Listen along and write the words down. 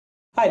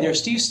Hi there,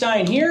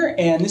 Stine here,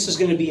 and this is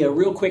going to be a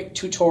real quick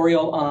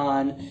tutorial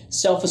on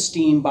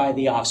Self-Esteem by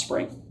the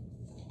Offspring.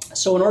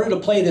 So in order to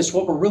play this,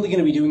 what we're really going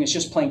to be doing is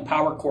just playing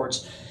power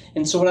chords.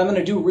 And so what I'm going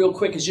to do real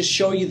quick is just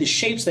show you the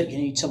shapes that you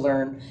need to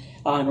learn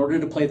in order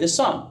to play this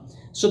song.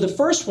 So the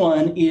first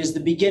one is the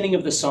beginning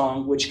of the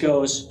song, which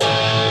goes...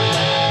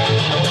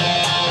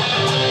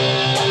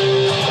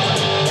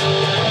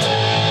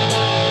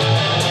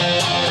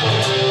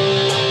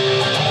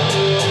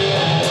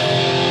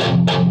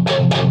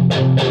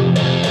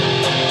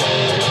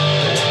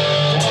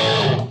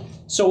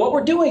 So what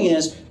we're doing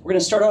is we're going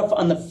to start off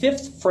on the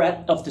 5th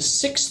fret of the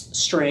 6th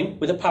string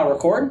with a power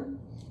chord.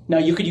 Now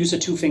you could use a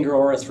 2-finger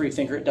or a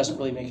 3-finger, it doesn't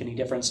really make any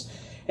difference.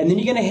 And then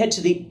you're going to head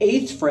to the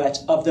 8th fret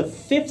of the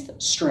 5th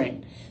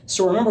string.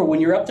 So remember, when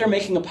you're up there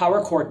making a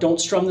power chord,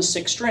 don't strum the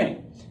 6th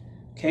string.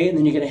 Okay, and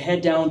then you're going to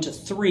head down to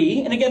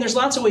 3. And again, there's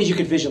lots of ways you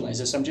could visualize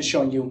this. I'm just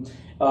showing you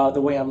the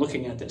way I'm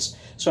looking at this.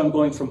 So I'm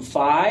going from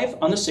 5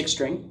 on the 6th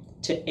string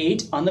to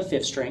 8 on the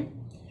 5th string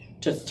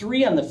to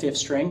 3 on the 5th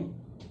string,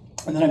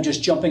 and then I'm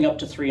just jumping up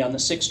to 3 on the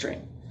 6th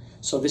string.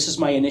 So this is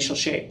my initial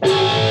shape.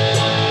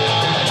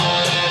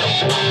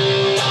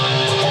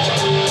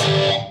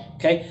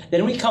 Okay,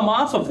 then we come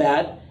off of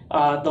that.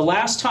 The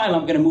last time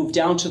I'm going to move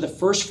down to the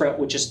 1st fret,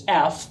 which is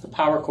F, the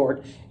power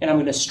chord, and I'm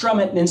going to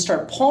strum it and then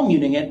start palm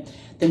muting it,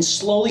 then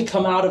slowly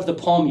come out of the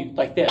palm mute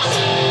like this.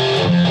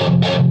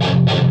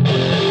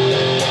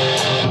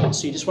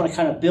 So you just want to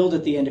kind of build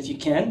at the end if you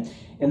can.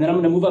 And then I'm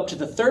going to move up to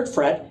the 3rd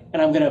fret,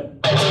 and I'm going to...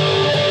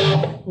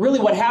 Really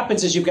what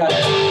happens is you've got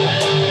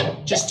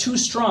just 2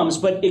 strums,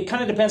 but it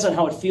kind of depends on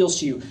how it feels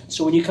to you.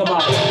 So when you come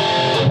up...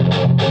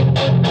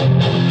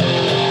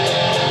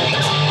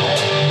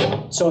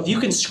 So if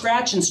you can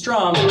scratch and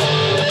strum,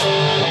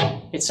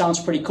 it sounds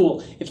pretty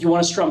cool. If you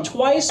want to strum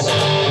twice,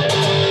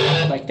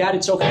 like that,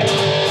 it's okay.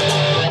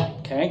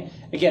 Okay?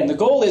 Again, the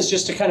goal is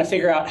just to kind of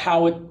figure out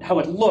how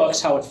it looks,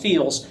 how it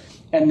feels,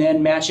 and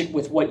then match it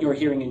with what you're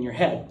hearing in your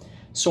head.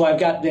 So I've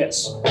got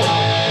this.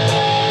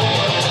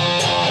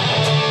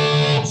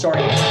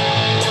 Sorry.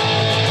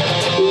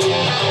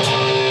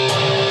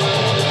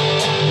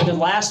 And then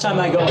last time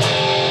I go.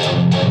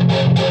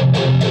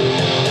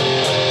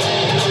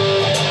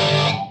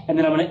 And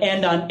then I'm going to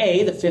end on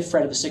A, the 5th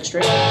fret of the 6th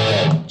string.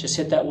 Just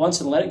hit that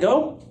once and let it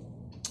go.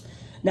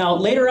 Now,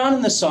 later on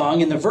in the song,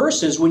 in the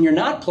verses, when you're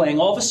not playing,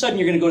 all of a sudden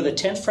you're going to go to the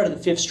 10th fret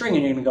of the 5th string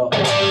and you're going to go.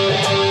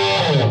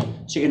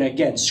 So you're going to,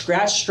 again,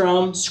 scratch,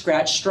 strum,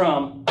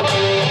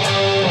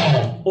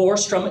 or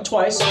strum it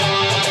twice,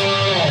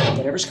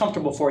 whatever's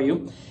comfortable for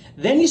you.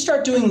 Then you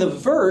start doing the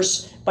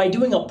verse by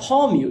doing a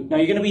palm mute. Now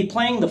you're going to be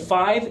playing the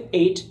 5,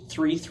 8,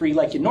 3, 3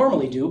 like you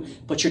normally do,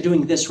 but you're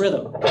doing this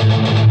rhythm.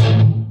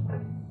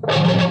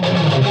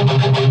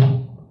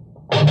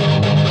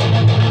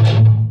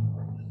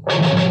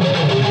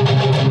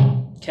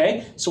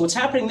 Okay, so what's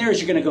happening there is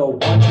you're going to go 1,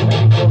 2,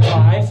 3, 4,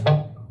 5,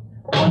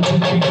 1, 2,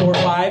 3, 4,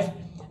 5.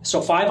 So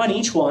 5 on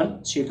each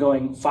one. So you're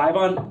going 5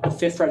 on the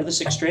 5th fret of the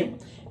 6th string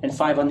and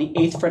 5 on the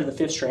 8th fret of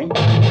the 5th string.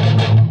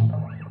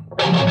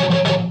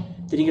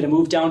 Then you're going to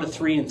move down to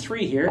 3 and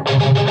 3 here.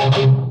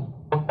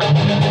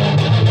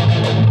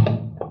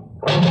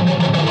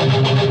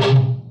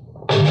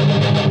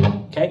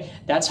 Okay,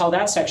 that's how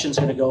that section's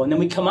going to go. And then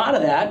we come out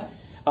of that.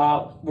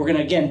 We're going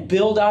to, again,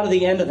 build out of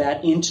the end of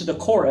that into the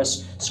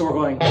chorus. So we're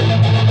going...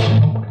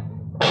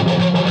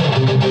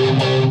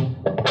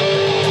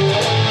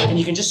 And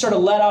you can just sort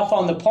of let off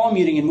on the palm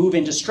muting and move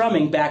into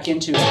strumming back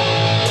into...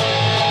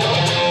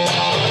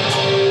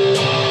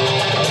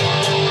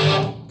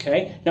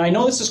 Okay, now I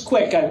know this is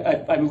quick.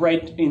 I'm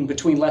right in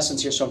between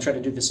lessons here, so I'm trying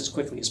to do this as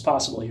quickly as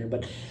possible here.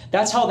 But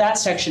that's how that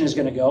section is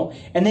going to go.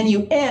 And then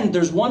you end,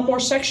 there's one more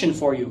section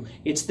for you.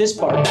 It's this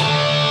part.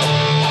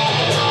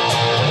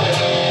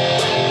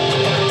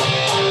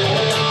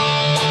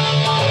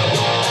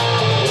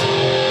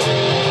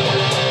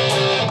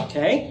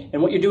 Okay,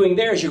 and what you're doing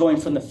there is you're going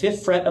from the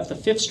 5th fret of the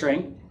 5th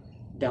string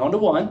down to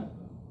 1,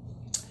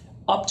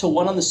 up to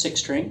 1 on the 6th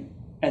string,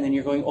 and then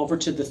you're going over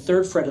to the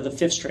 3rd fret of the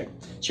 5th string.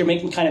 So you're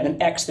making kind of an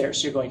X there.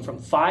 So you're going from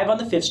 5 on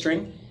the 5th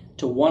string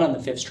to 1 on the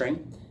 5th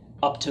string,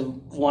 up to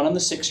 1 on the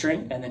 6th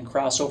string, and then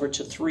cross over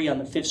to 3 on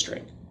the 5th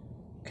string.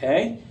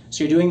 Okay?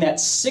 So you're doing that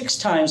 6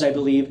 times, I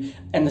believe,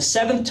 and the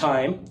 7th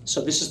time,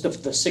 so this is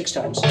the 6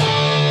 times.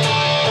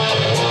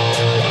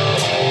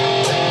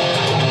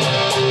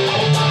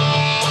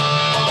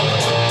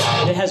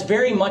 It has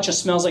very much a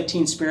Smells Like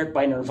Teen Spirit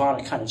by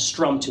Nirvana kind of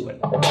strum to it.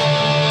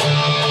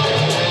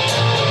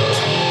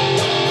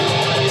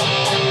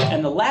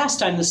 And the last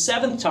time, the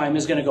 7th time,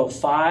 is going to go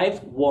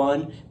 5,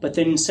 1, but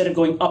then instead of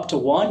going up to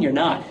 1, you're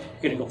not.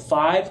 You're going to go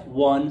 5,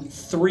 1,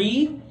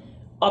 3,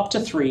 up to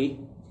 3,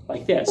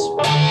 like this.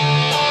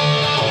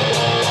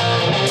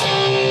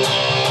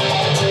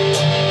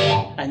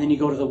 And then you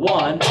go to the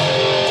 1.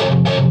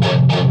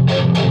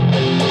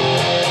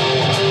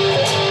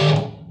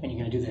 And you're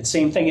going to do that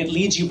same thing. It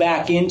leads you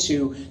back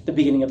into the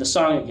beginning of the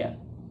song again.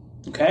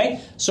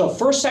 Okay? So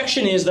first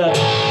section is the...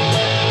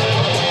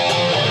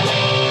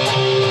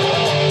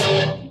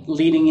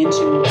 leading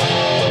into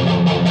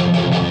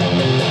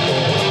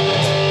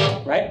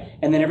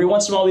And then every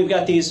once in a while we've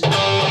got these,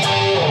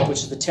 which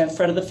is the 10th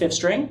fret of the 5th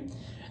string.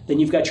 Then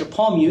you've got your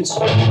palm mutes,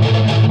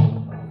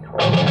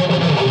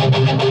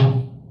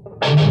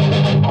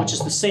 which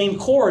is the same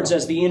chords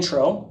as the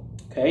intro.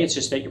 Okay, it's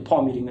just that you're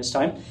palm muting this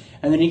time.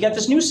 And then you get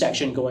this new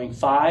section going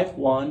 5,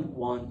 1,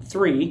 1,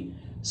 3,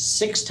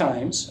 6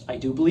 times. I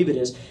do believe it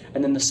is.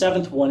 And then the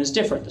 7th one is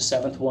different. The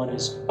 7th one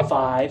is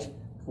 5,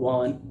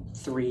 1,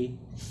 3,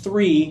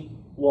 3,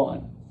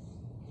 1.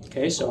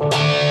 Okay, so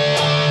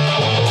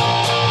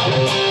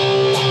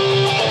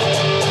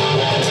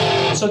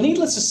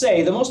needless to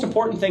say, the most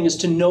important thing is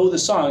to know the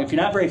song. If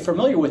you're not very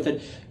familiar with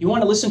it, you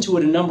want to listen to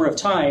it a number of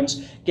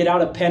times, get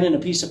out a pen and a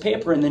piece of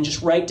paper, and then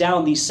just write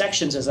down these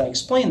sections as I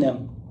explain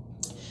them.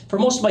 For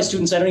most of my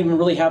students, I don't even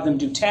really have them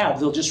do tab.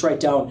 They'll just write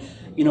down,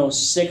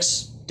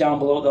 6 down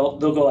below.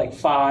 They'll go like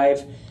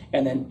 5,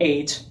 and then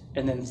 8,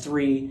 and then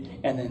 3,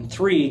 and then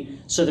 3.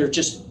 So they're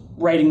just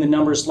writing the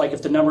numbers, like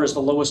if the number is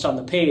the lowest on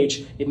the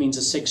page, it means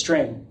a 6th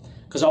string.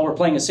 Because all we're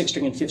playing is 6th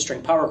string and 5th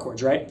string power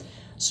chords, right?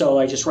 So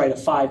I just write a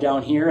 5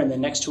 down here, and then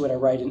next to it I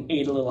write an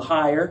 8 a little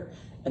higher,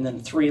 and then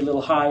 3 a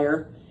little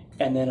higher,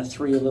 and then a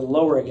 3 a little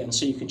lower again,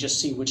 so you can just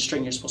see which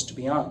string you're supposed to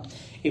be on.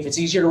 If it's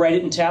easier to write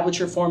it in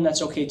tablature form,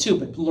 that's okay too,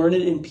 but learn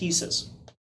it in pieces.